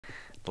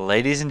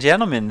Ladies and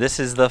gentlemen, this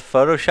is the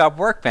Photoshop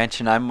Workbench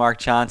and I'm Mark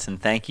Johnson.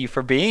 Thank you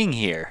for being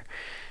here.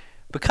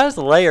 Because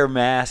layer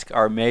masks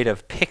are made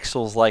of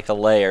pixels like a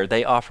layer,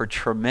 they offer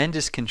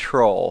tremendous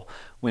control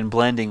when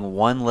blending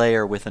one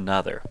layer with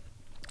another.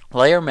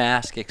 Layer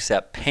masks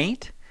accept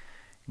paint,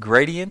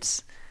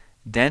 gradients,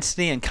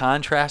 density and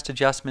contrast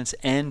adjustments,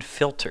 and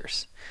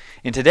filters.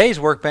 In today's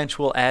Workbench,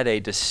 we'll add a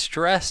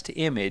distressed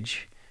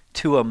image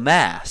to a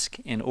mask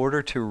in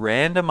order to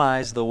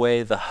randomize the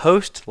way the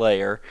host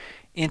layer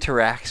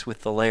interacts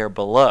with the layer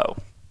below.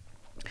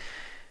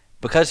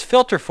 Because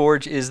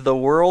FilterForge is the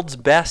world's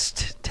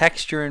best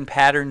texture and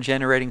pattern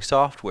generating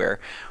software,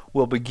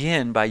 we'll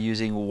begin by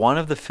using one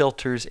of the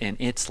filters in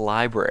its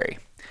library.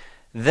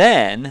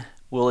 Then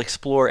we'll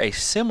explore a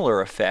similar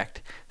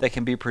effect that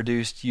can be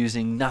produced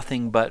using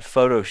nothing but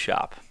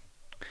Photoshop.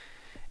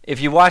 If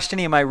you've watched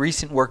any of my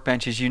recent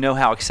workbenches, you know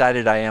how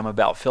excited I am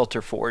about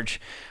FilterForge.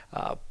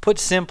 Put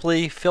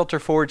simply,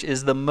 FilterForge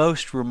is the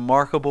most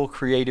remarkable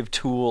creative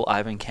tool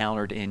I've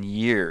encountered in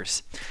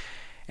years.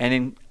 And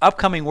in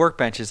upcoming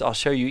workbenches, I'll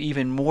show you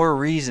even more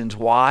reasons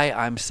why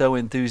I'm so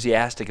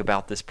enthusiastic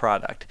about this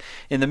product.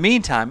 In the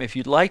meantime, if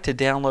you'd like to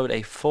download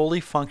a fully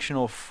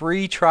functional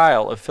free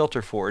trial of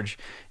FilterForge,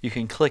 you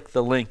can click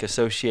the link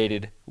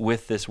associated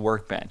with this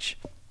workbench.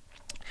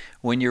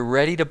 When you're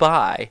ready to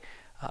buy,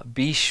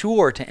 be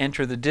sure to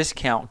enter the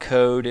discount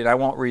code, and I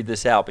won't read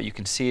this out, but you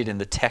can see it in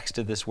the text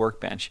of this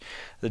workbench.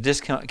 The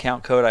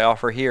discount code I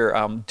offer here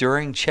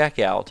during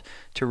checkout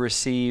to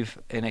receive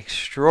an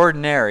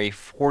extraordinary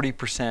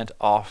 40%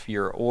 off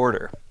your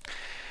order.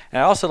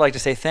 And I'd also like to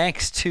say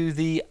thanks to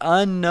the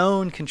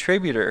unknown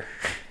contributor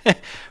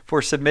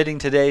for submitting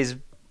today's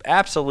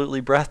absolutely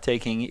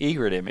breathtaking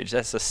egret image.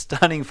 That's a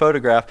stunning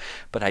photograph,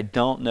 but I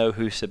don't know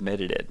who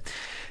submitted it.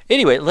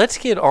 Anyway, let's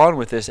get on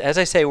with this. As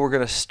I say, we're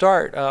going to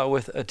start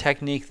with a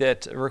technique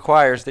that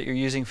requires that you're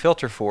using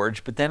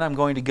FilterForge, but then I'm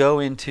going to go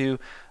into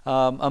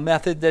a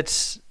method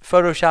that's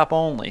Photoshop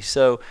only.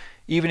 So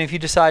even if you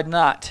decide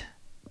not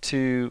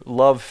to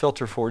love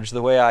FilterForge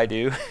the way I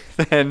do,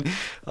 then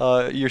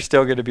you're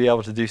still going to be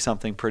able to do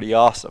something pretty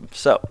awesome.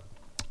 So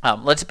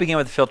let's begin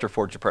with the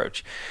FilterForge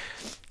approach.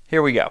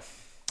 Here we go.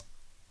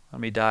 Let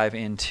me dive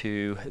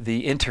into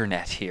the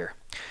internet here.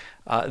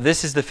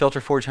 This is the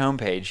FilterForge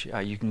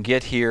homepage. You can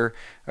get here,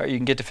 you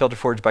can get to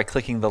FilterForge by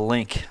clicking the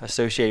link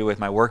associated with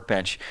my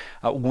workbench.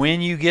 When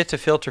you get to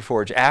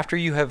FilterForge, after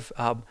you have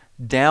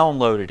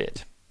downloaded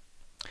it,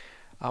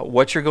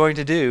 what you're going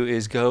to do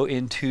is go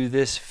into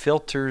this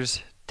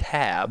Filters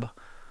tab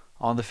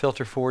on the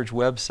FilterForge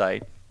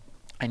website.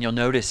 And you'll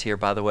notice here,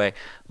 by the way,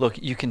 look,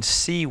 you can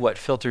see what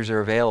filters are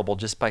available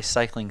just by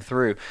cycling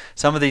through.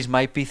 Some of these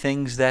might be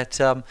things that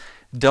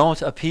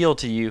don't appeal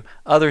to you.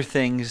 Other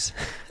things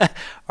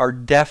are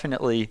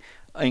definitely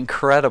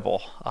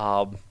incredible.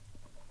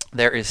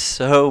 There is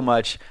so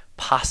much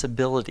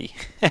possibility.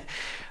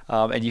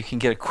 And you can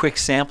get a quick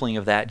sampling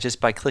of that just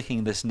by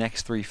clicking this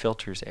next three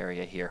filters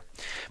area here.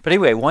 But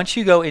anyway, once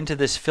you go into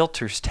this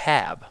Filters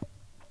tab,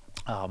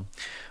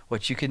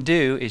 what you can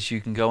do is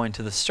you can go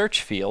into the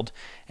search field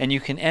and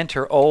you can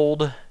enter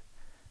old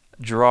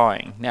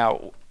drawing.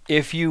 Now,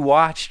 if you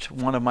watched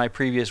one of my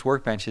previous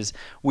workbenches,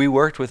 we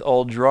worked with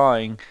old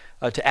drawing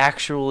to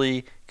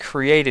actually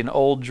create an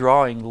old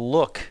drawing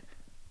look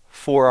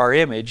for our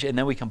image, and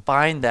then we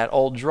combined that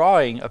old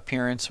drawing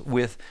appearance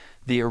with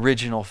the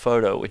original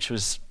photo, which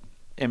was,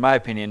 in my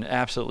opinion,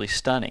 absolutely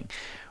stunning.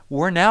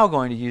 We're now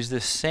going to use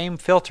this same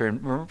filter,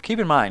 and keep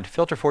in mind,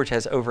 FilterForge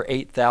has over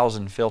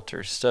 8,000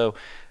 filters, so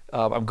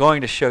I'm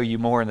going to show you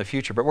more in the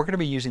future, but we're going to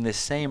be using this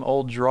same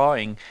old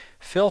drawing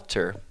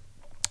filter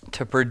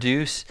to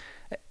produce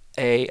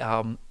a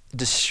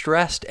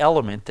distressed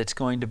element that's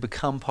going to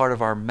become part of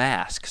our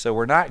mask. So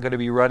we're not going to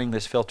be running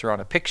this filter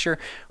on a picture,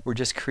 we're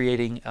just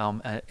creating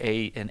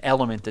an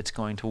element that's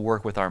going to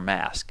work with our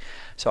mask.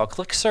 So I'll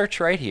click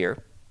search right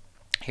here.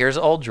 Here's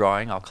old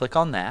drawing, I'll click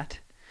on that.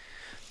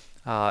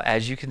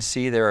 As you can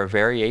see, there are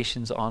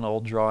variations on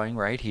old drawing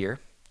right here.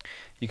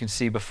 You can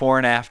see before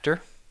and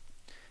after.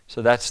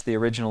 So that's the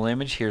original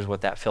image. Here's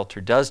what that filter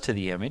does to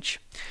the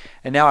image.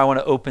 And now I want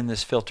to open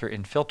this filter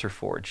in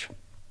FilterForge.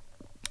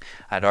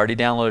 I'd already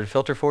downloaded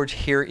FilterForge.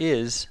 Here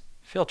is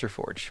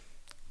FilterForge.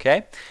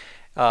 Okay?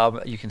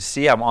 You can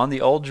see I'm on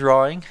the old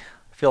drawing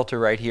filter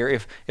right here.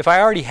 If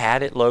I already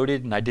had it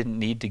loaded and I didn't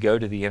need to go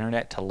to the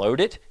internet to load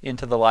it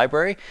into the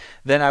library,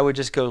 then I would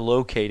just go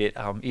locate it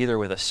either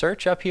with a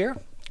search up here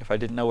if I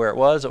didn't know where it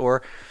was,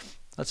 or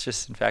let's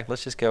just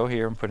go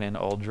here and put in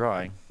old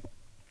drawing.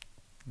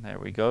 There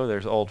we go.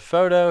 There's old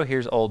photo.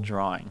 Here's old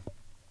drawing.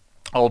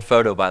 Old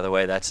photo, by the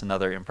way, that's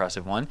another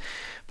impressive one.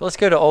 But let's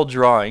go to old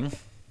drawing.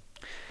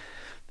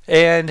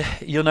 And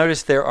you'll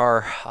notice there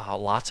are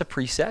lots of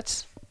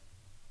presets.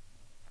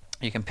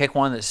 You can pick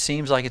one that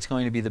seems like it's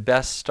going to be the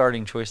best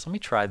starting choice. Let me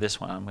try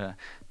this one. I'm going to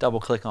double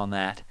click on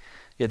that.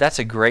 Yeah, that's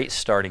a great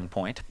starting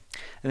point.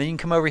 And then you can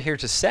come over here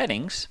to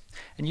settings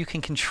and you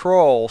can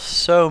control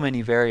so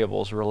many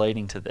variables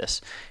relating to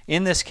this.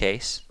 In this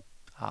case,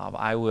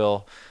 I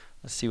will,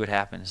 let's see what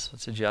happens.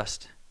 Let's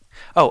adjust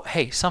Oh,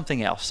 hey,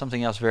 something else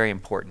very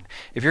important.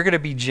 If you're going to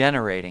be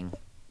generating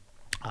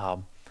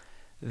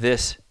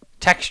this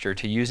texture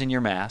to use in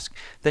your mask,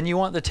 then you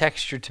want the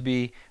texture to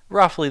be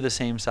roughly the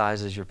same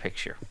size as your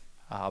picture.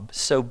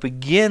 So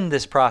begin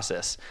this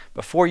process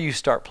before you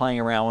start playing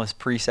around with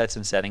presets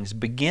and settings.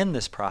 Begin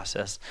this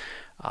process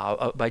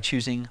by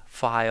choosing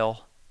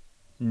File,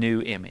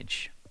 New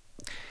Image,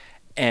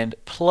 and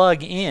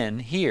plug in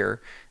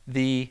here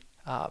the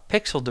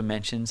pixel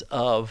dimensions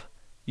of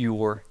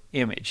your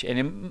image. And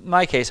in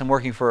my case, I'm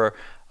working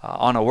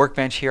on a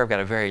Workbench here. I've got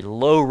a very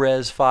low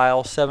res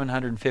file.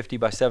 750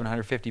 by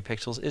 750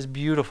 pixels is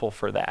beautiful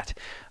for that.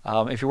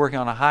 If you're working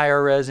on a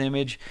higher res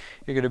image,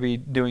 you're going to be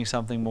doing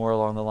something more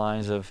along the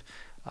lines of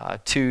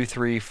 2,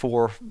 3,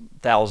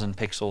 4,000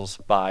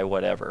 pixels by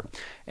whatever.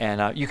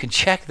 And you can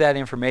check that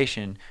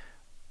information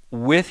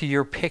with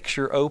your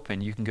picture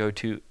open. You can go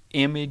to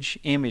image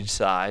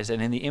size,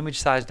 and in the image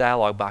size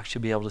dialog box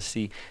you'll be able to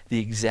see the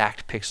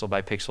exact pixel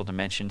by pixel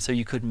dimension, so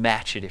you could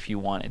match it if you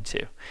wanted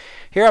to.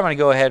 Here I'm going to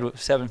go ahead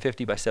with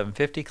 750 by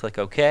 750, click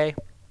OK,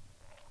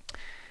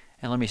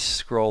 and let me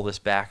scroll this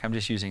back. I'm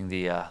just using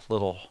the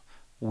little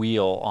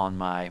wheel on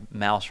my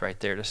mouse right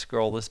there to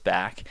scroll this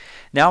back.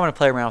 Now I'm going to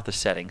play around with the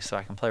settings, so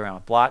I can play around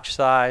with blotch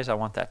size. I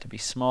want that to be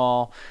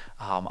small.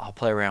 I'll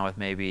play around with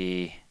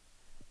maybe,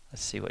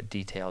 let's see what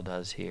detail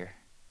does here.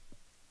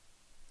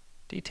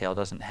 Detail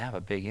doesn't have a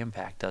big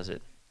impact, does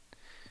it?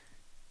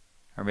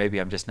 Or maybe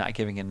I'm just not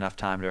giving it enough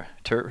time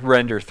to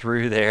render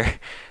through there.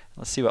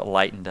 Let's see what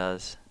lighten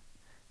does.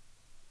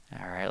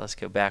 Alright, let's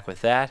go back with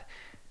that.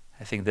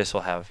 I think this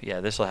will have,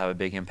 this will have a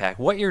big impact.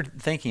 What you're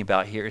thinking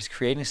about here is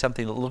creating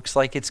something that looks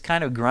like it's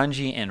kind of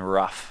grungy and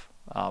rough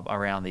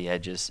around the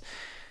edges.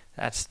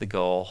 That's the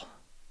goal.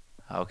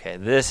 Okay,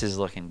 this is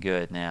looking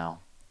good now.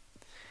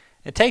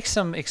 It takes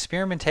some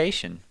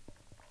experimentation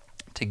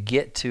to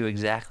get to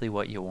exactly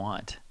what you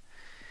want.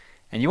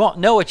 And you won't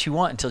know what you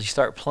want until you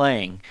start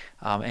playing.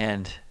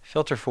 And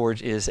Filter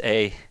Forge is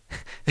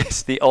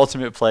it's the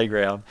ultimate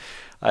playground.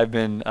 I've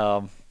been,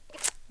 how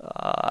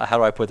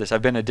do I put this?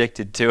 I've been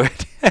addicted to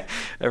it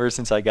ever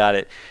since I got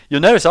it. You'll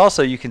notice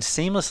also you can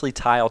seamlessly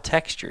tile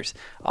textures.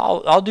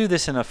 I'll do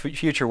this in a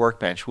future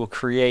Workbench. We'll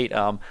create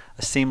a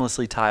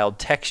seamlessly tiled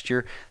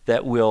texture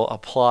that will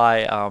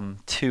apply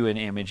to an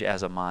image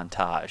as a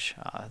montage.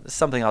 It's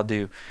something I'll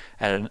do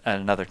at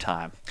another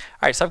time.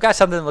 All right, so I've got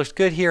something that looks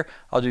good here.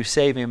 I'll do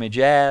Save Image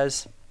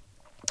As.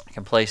 I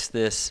can place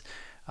this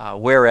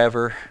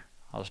wherever.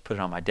 I'll just put it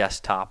on my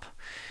desktop.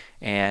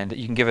 And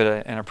you can give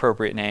it an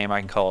appropriate name. I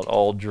can call it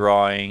Old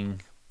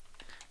Drawing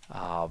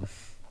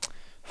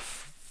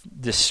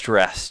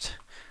Distressed.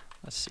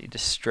 Let's see,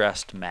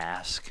 Distressed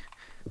Mask.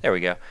 There we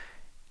go.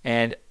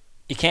 And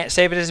you can't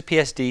save it as a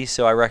PSD,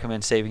 so I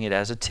recommend saving it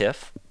as a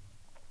TIFF.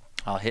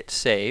 I'll hit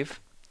Save.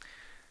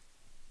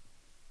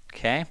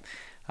 Okay,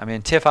 I'm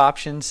in TIFF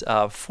options.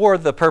 For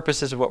the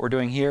purposes of what we're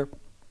doing here,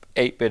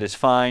 8-bit is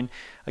fine.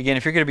 Again,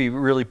 if you're going to be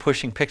really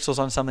pushing pixels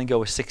on something, go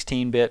with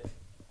 16-bit.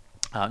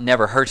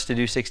 Never hurts to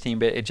do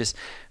 16-bit. It just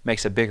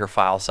makes a bigger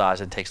file size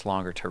and takes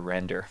longer to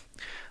render.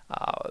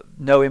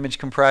 No image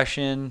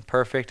compression,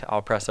 perfect.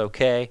 I'll press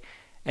OK,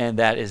 and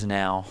that is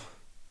now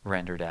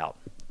rendered out.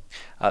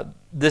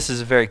 This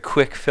is a very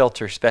quick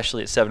filter,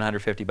 especially at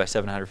 750 by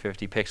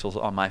 750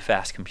 pixels on my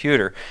fast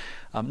computer.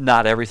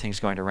 Not everything's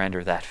going to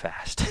render that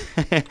fast.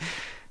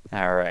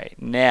 All right,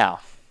 now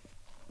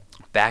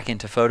back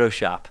into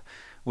Photoshop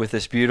with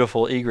this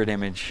beautiful egret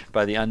image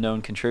by the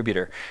unknown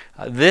contributor.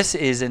 This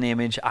is an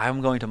image.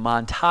 I'm going to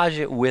montage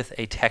it with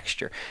a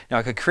texture. Now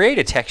I could create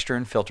a texture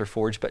in Filter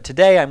Forge, but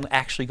today I'm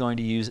actually going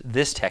to use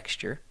this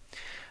texture,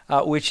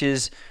 which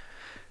is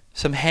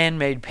some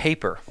handmade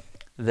paper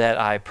that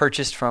I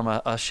purchased from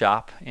a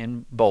shop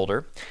in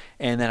Boulder,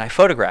 and then I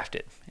photographed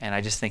it. And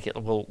I just think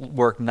it will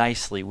work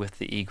nicely with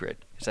the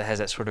egret because it has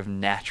that sort of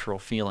natural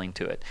feeling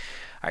to it.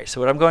 All right, so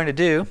what I'm going to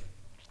do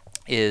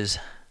is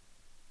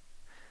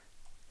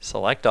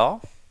select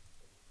all,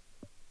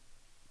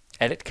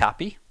 edit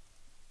copy,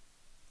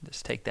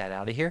 just take that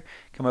out of here,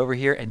 come over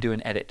here and do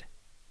an edit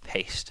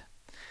paste.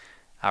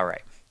 All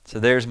right, so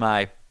there's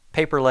my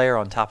paper layer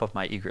on top of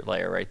my egret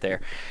layer right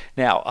there.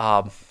 Now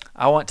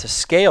I want to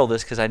scale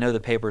this because I know the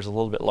paper is a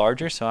little bit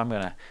larger, so I'm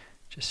going to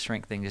just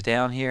shrink things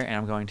down here, and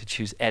I'm going to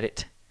choose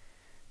edit,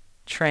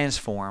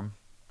 transform,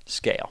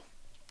 scale.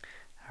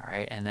 All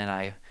right, and then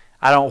I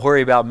don't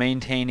worry about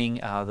maintaining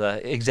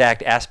the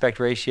exact aspect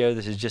ratio.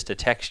 This is just a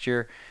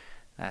texture.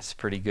 That's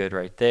pretty good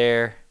right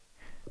there.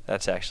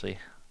 That's actually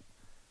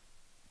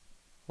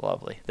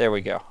lovely. There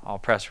we go. I'll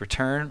press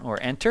return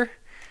or enter.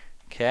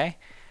 Okay.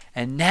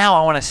 And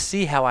now I want to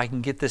see how I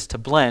can get this to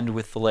blend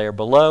with the layer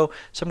below.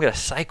 So I'm going to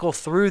cycle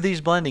through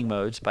these blending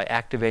modes by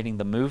activating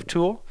the Move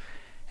tool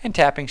and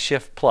tapping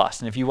Shift plus.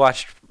 And if you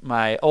watched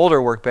my older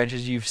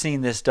workbenches, you've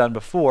seen this done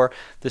before.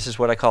 This is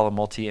what I call a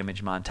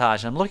multi-image montage.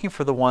 And I'm looking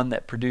for the one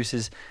that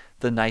produces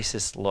the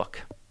nicest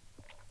look.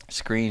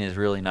 Screen is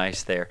really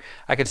nice there.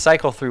 I could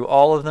cycle through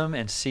all of them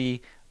and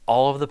see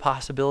all of the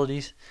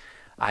possibilities.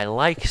 I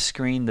like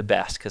screen the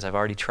best because I've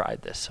already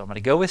tried this. So I'm going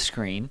to go with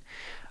screen,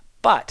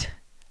 but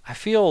I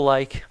feel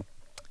like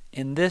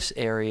in this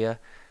area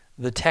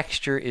the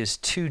texture is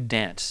too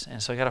dense,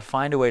 and so I got to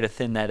find a way to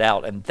thin that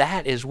out, and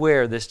that is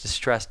where this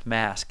distressed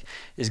mask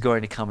is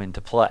going to come into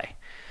play.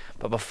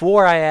 But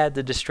before I add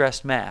the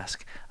distressed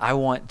mask, I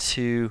want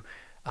to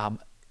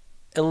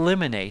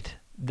eliminate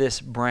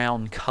this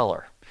brown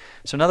color.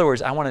 So in other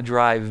words, I want to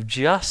drive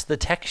just the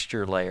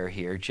texture layer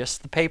here,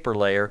 just the paper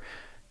layer,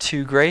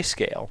 to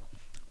grayscale,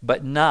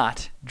 but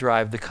not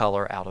drive the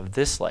color out of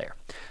this layer.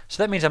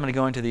 So that means I'm going to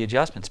go into the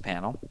Adjustments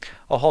panel.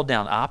 I'll hold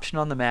down Option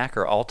on the Mac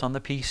or Alt on the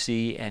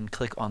PC and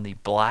click on the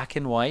black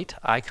and white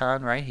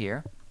icon right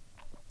here.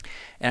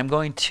 And I'm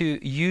going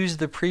to use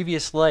the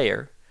previous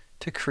layer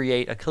to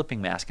create a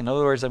clipping mask. In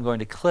other words, I'm going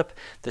to clip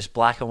this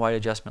black and white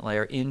adjustment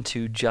layer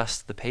into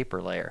just the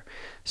paper layer.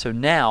 So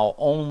now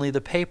only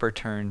the paper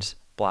turns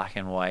black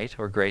and white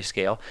or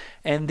grayscale,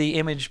 and the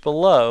image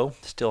below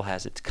still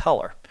has its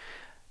color.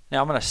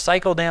 Now I'm going to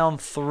cycle down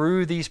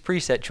through these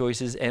preset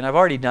choices, and I've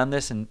already done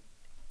this, and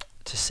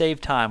to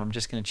save time I'm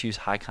just going to choose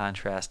high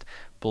contrast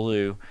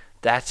blue.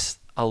 That's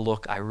a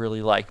look I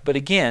really like, but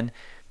again,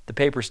 the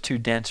paper's too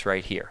dense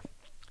right here.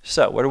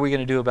 So what are we going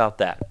to do about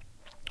that?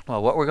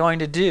 Well, what we're going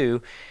to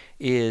do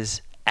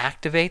is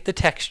activate the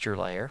texture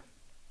layer,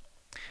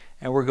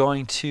 and we're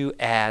going to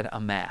add a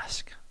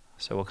mask.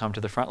 So we'll come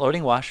to the front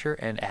loading washer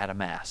and add a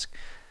mask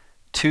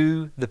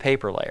to the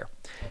paper layer.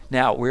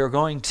 Now we're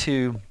going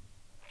to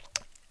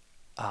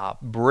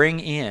bring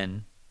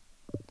in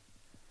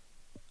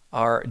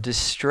our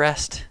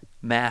distressed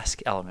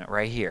mask element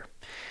right here.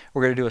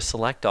 We're going to do a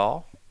select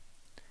all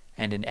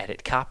and an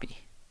edit copy.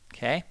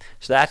 Okay,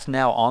 so that's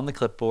now on the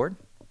clipboard.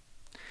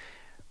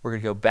 We're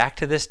going to go back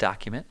to this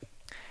document,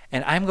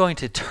 and I'm going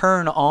to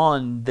turn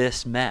on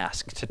this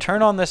mask. To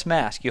turn on this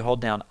mask, you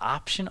hold down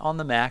Option on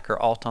the Mac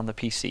or Alt on the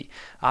PC.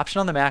 Option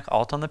on the Mac,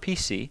 Alt on the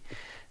PC.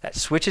 That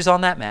switches on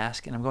that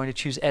mask, and I'm going to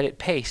choose Edit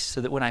Paste so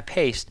that when I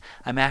paste,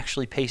 I'm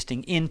actually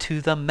pasting into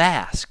the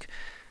mask.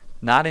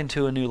 Not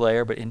into a new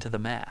layer, but into the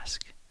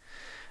mask.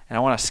 And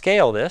I want to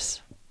scale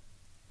this,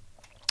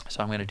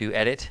 so I'm going to do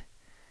Edit,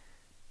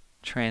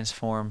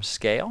 Transform,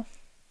 Scale.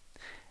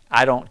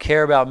 I don't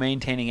care about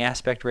maintaining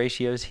aspect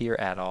ratios here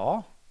at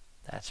all.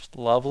 That's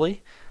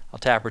lovely. I'll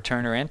tap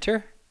Return or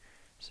Enter,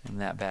 zoom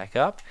that back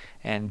up,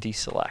 and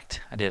deselect.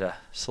 I did a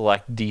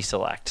select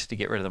deselect to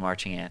get rid of the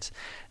marching ants.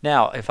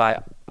 Now if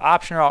I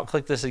Option or Alt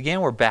click this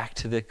again, we're back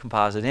to the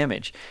composite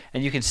image,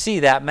 and you can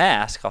see that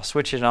mask. I'll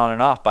switch it on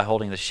and off by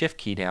holding the Shift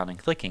key down and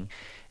clicking.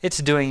 It's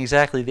doing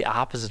exactly the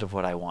opposite of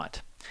what I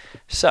want.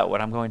 So what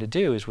I'm going to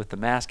do is, with the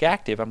mask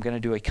active, I'm going to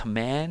do a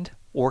Command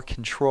or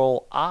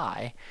Control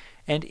I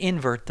and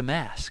invert the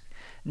mask.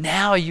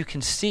 Now you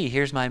can see,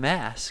 here's my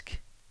mask,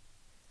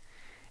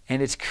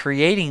 and it's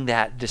creating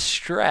that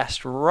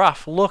distressed,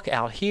 rough look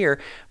out here,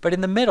 but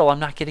in the middle I'm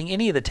not getting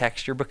any of the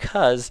texture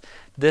because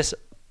this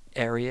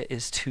area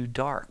is too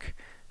dark.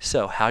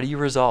 So how do you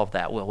resolve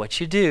that? Well, what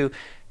you do,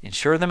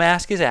 ensure the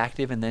mask is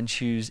active and then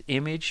choose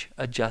Image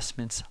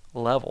Adjustments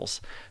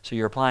Levels. So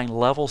you're applying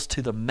levels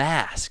to the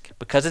mask.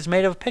 Because it's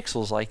made of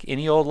pixels like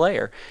any old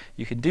layer,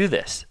 you can do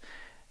this.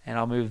 And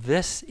I'll move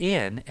this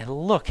in, and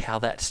look how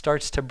that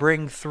starts to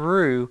bring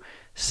through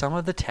some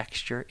of the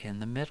texture in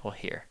the middle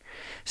here.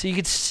 So you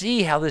can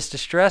see how this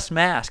distressed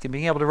mask and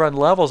being able to run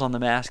levels on the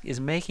mask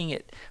is making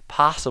it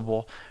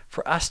possible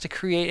for us to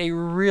create a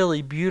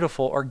really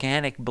beautiful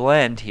organic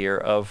blend here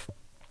of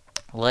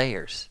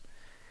layers.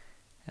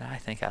 And I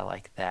think I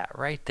like that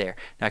right there.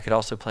 Now I could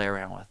also play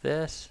around with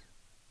this.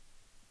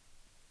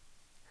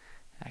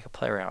 I could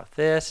play around with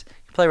this. You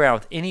can play around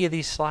with any of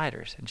these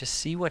sliders and just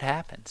see what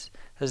happens.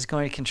 This is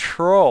going to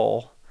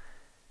control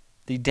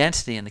the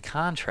density and the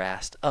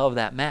contrast of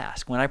that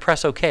mask. When I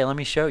press OK, let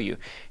me show you.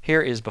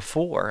 Here is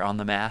before on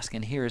the mask,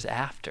 and here is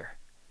after.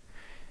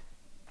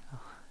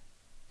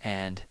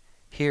 And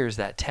here's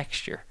that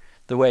texture,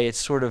 the way it's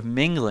sort of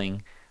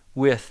mingling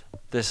with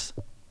this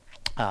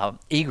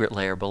egret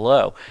layer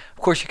below.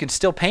 Of course, you can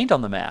still paint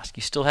on the mask.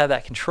 You still have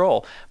that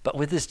control. But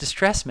with this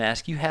distress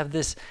mask, you have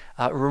this,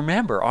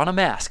 remember, on a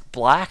mask,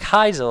 black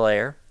hides a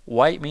layer,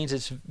 white means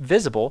it's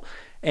visible,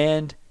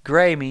 and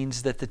gray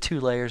means that the two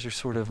layers are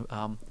sort of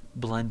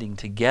blending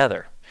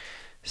together.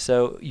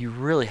 So you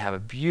really have a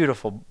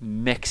beautiful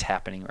mix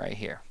happening right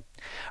here.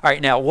 All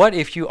right, now what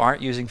if you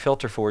aren't using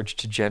Filter Forge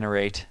to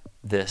generate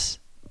this,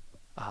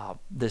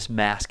 this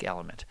mask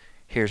element?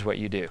 Here's what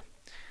you do.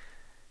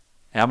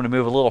 And I'm going to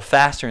move a little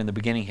faster in the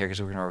beginning here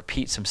because we're going to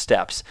repeat some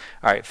steps.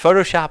 All right,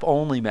 Photoshop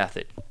only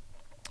method.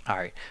 All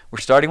right, we're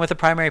starting with the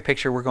primary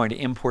picture. We're going to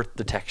import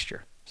the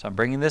texture. So I'm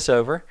bringing this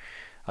over.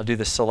 I'll do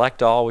the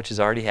select all, which has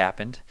already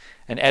happened,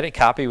 an edit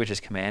copy, which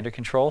is Command or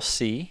Control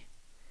C.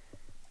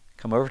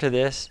 Come over to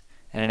this,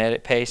 and an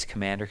edit paste,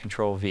 Command or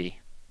Control V.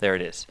 There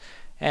it is.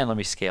 And let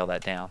me scale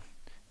that down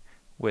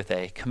with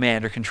a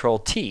Command or Control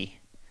T,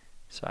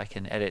 so I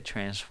can edit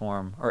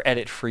transform or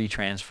edit free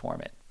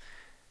transform it.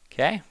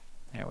 Okay,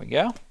 there we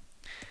go.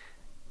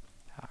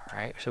 All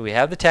right, so we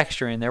have the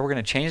texture in there. We're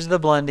going to change the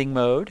blending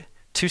mode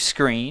to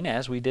screen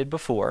as we did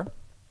before.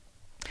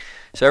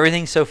 So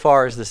everything so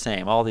far is the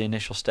same. All the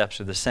initial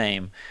steps are the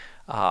same.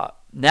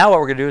 Now what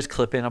we're going to do is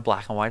clip in a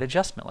black and white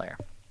adjustment layer.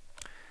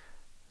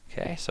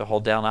 Okay, so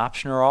hold down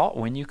Option or Alt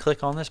when you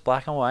click on this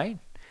black and white.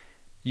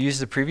 Use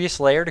the previous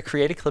layer to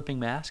create a clipping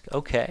mask.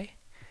 Okay,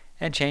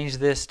 and change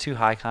this to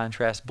high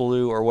contrast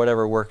blue or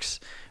whatever works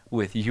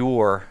with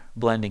your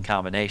blending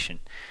combination.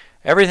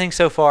 Everything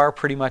so far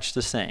pretty much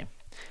the same.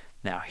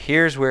 Now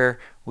here's where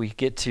we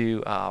get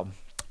to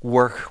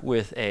work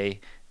with a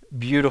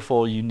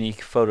beautiful,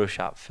 unique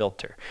Photoshop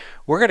filter.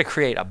 We're going to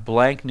create a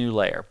blank new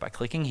layer by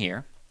clicking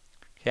here.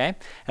 Okay,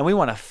 and we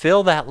want to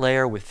fill that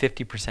layer with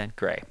 50%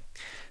 gray.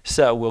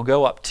 So we'll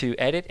go up to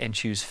Edit and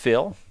choose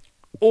Fill,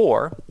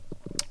 or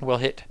we'll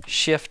hit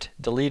Shift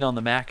Delete on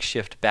the Mac,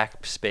 Shift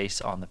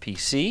Backspace on the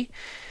PC.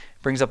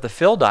 Brings up the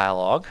Fill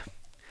dialog.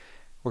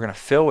 We're going to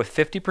fill with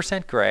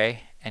 50%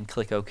 gray and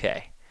click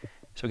OK.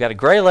 So we've got a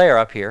gray layer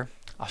up here.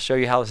 I'll show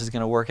you how this is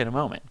going to work in a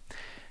moment.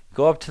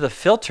 Go up to the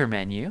Filter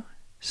menu,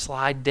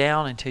 slide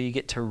down until you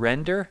get to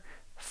Render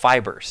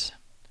Fibers.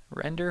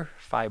 Render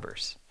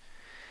Fibers.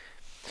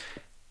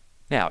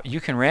 Now,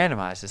 you can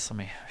randomize this. Let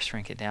me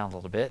shrink it down a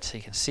little bit so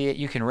you can see it.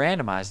 You can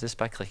randomize this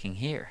by clicking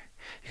here.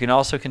 You can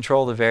also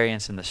control the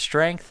variance and the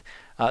strength.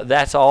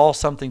 That's all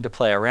something to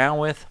play around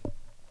with.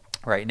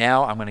 Right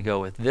now, I'm going to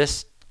go with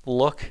this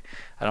look.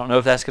 I don't know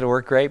if that's going to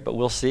work great, but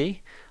we'll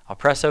see. I'll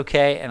press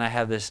OK, and I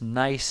have this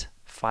nice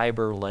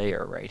fiber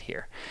layer right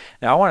here.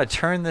 Now, I want to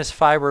turn this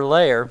fiber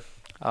layer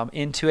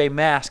into a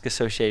mask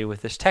associated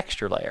with this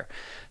texture layer.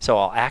 So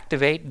I'll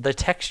activate the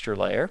texture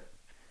layer,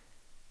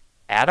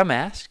 add a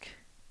mask.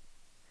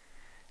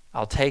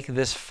 I'll take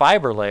this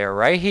fiber layer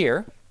right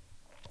here,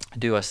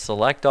 do a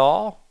Select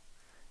All,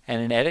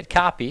 and an Edit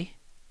Copy.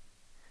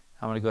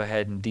 I'm going to go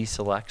ahead and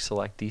deselect,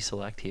 select,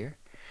 deselect here.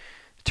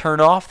 Turn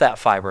off that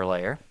fiber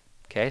layer.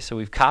 Okay, so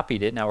we've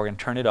copied it. Now we're going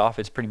to turn it off.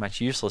 It's pretty much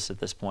useless at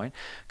this point.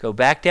 Go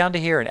back down to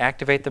here and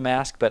activate the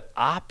mask, but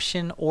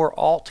Option or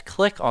Alt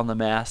click on the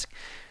mask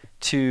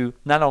to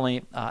not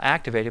only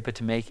activate it, but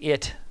to make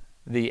it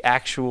the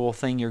actual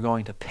thing you're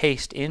going to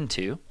paste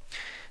into.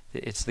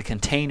 It's the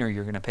container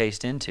you're going to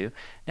paste into.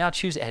 Now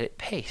choose Edit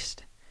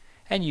Paste.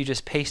 And you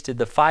just pasted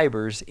the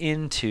fibers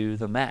into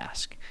the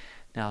mask.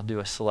 Now I'll do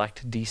a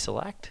Select,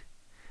 Deselect.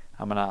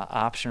 I'm going to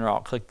Option or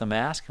Alt click the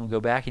mask and we'll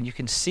go back, and you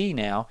can see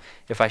now,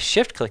 if I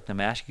Shift click the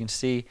mask, you can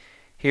see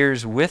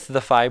here's with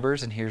the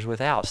fibers and here's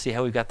without. See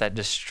how we've got that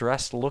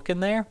distressed look in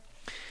there?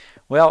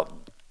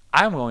 Well,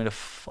 I want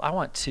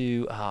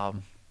to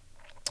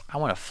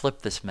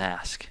flip this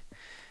mask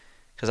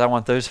because I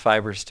want those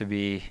fibers to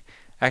be,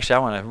 actually I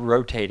want to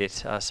rotate it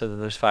so that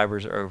those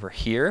fibers are over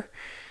here.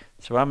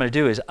 So what I'm going to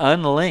do is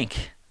unlink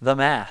the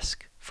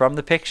mask from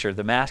the picture.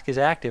 The mask is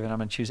active, and I'm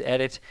going to choose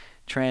Edit,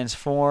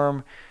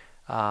 Transform,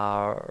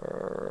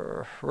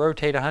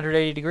 rotate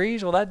 180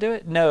 degrees. Will that do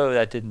it? No,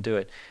 that didn't do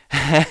it.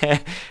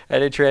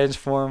 Edit,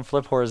 Transform,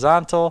 Flip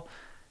Horizontal.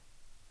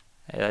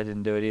 That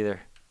didn't do it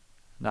either.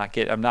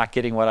 I'm not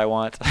getting what I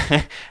want.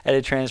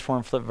 Edit,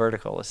 Transform, Flip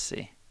Vertical. Let's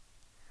see.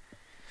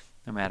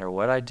 No matter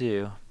what I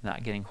do, I'm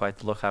not getting quite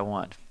the look I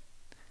want.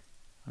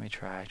 Let me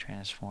try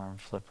Transform,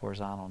 Flip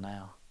Horizontal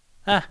now.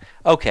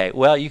 Okay,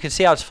 well, you can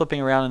see how it's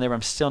flipping around in there, but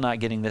I'm still not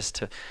getting this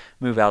to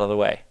move out of the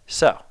way.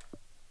 So,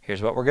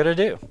 here's what we're going to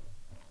do.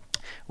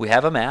 We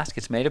have a mask.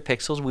 It's made of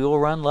pixels. We will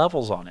run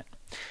levels on it.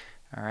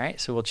 All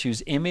right, so we'll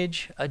choose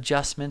Image,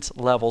 Adjustments,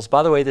 Levels.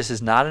 By the way, this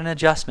is not an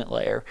adjustment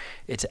layer.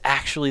 It's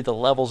actually the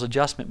levels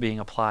adjustment being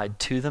applied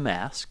to the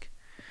mask.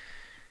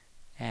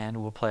 And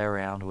we'll play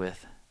around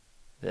with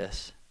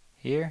this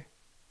here.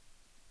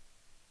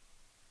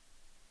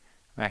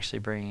 I'm actually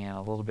bringing in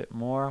a little bit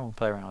more. We'll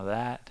play around with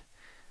that.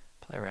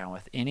 Play around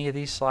with any of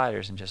these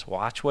sliders and just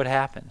watch what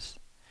happens.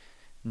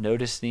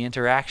 Notice the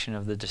interaction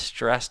of the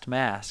distressed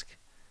mask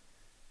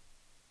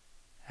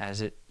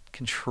as it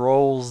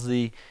controls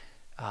the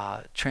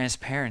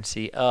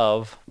transparency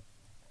of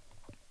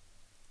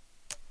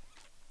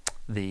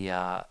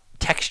the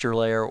texture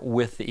layer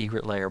with the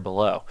egret layer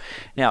below.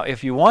 Now,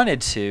 if you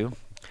wanted to,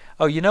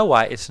 oh, you know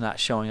why it's not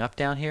showing up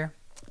down here?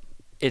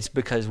 It's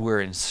because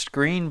we're in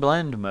screen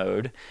blend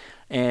mode,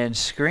 and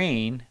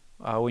screen,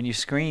 when you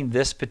screen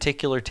this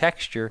particular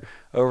texture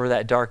over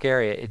that dark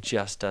area, it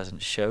just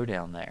doesn't show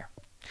down there.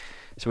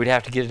 So we'd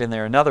have to get it in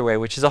there another way,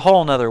 which is a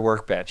whole nother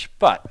workbench.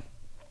 But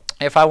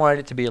if I wanted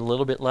it to be a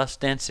little bit less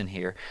dense in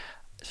here,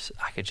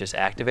 I could just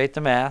activate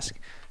the mask,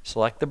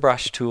 select the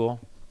brush tool,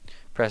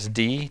 press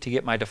D to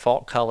get my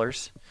default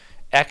colors,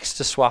 X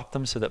to swap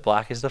them so that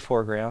black is the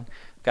foreground.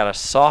 I've got a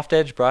soft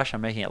edge brush.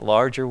 I'm making it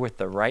larger with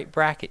the right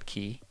bracket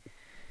key.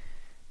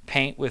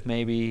 Paint with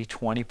maybe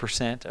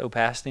 20%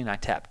 opacity, and I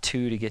tap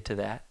 2 to get to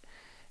that.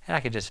 And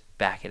I could just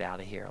back it out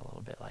of here a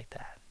little bit like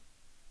that.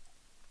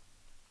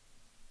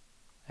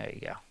 There you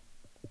go.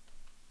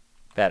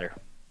 Better.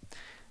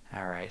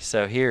 All right,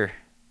 so here,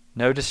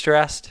 no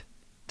distressed,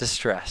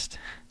 distressed.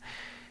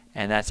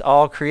 And that's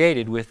all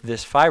created with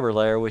this fiber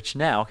layer, which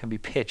now can be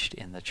pitched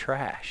in the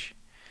trash.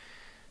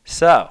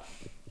 So,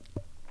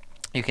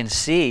 you can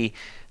see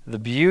the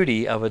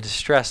beauty of a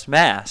distressed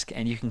mask,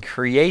 and you can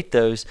create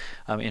those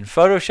in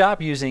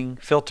Photoshop using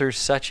filters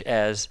such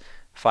as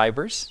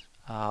fibers.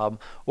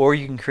 or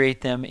you can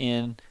create them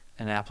in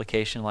an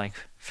application like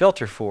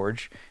Filter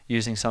Forge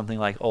using something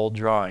like Old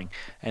Drawing,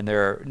 and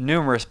there are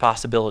numerous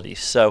possibilities.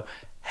 So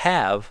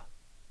have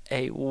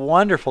a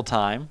wonderful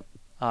time.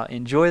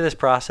 Enjoy this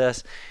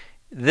process.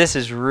 This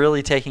is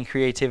really taking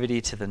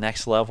creativity to the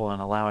next level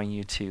and allowing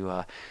you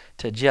to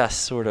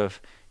just sort of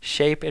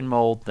shape and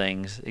mold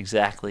things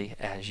exactly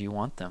as you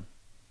want them.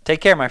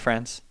 Take care, my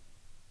friends.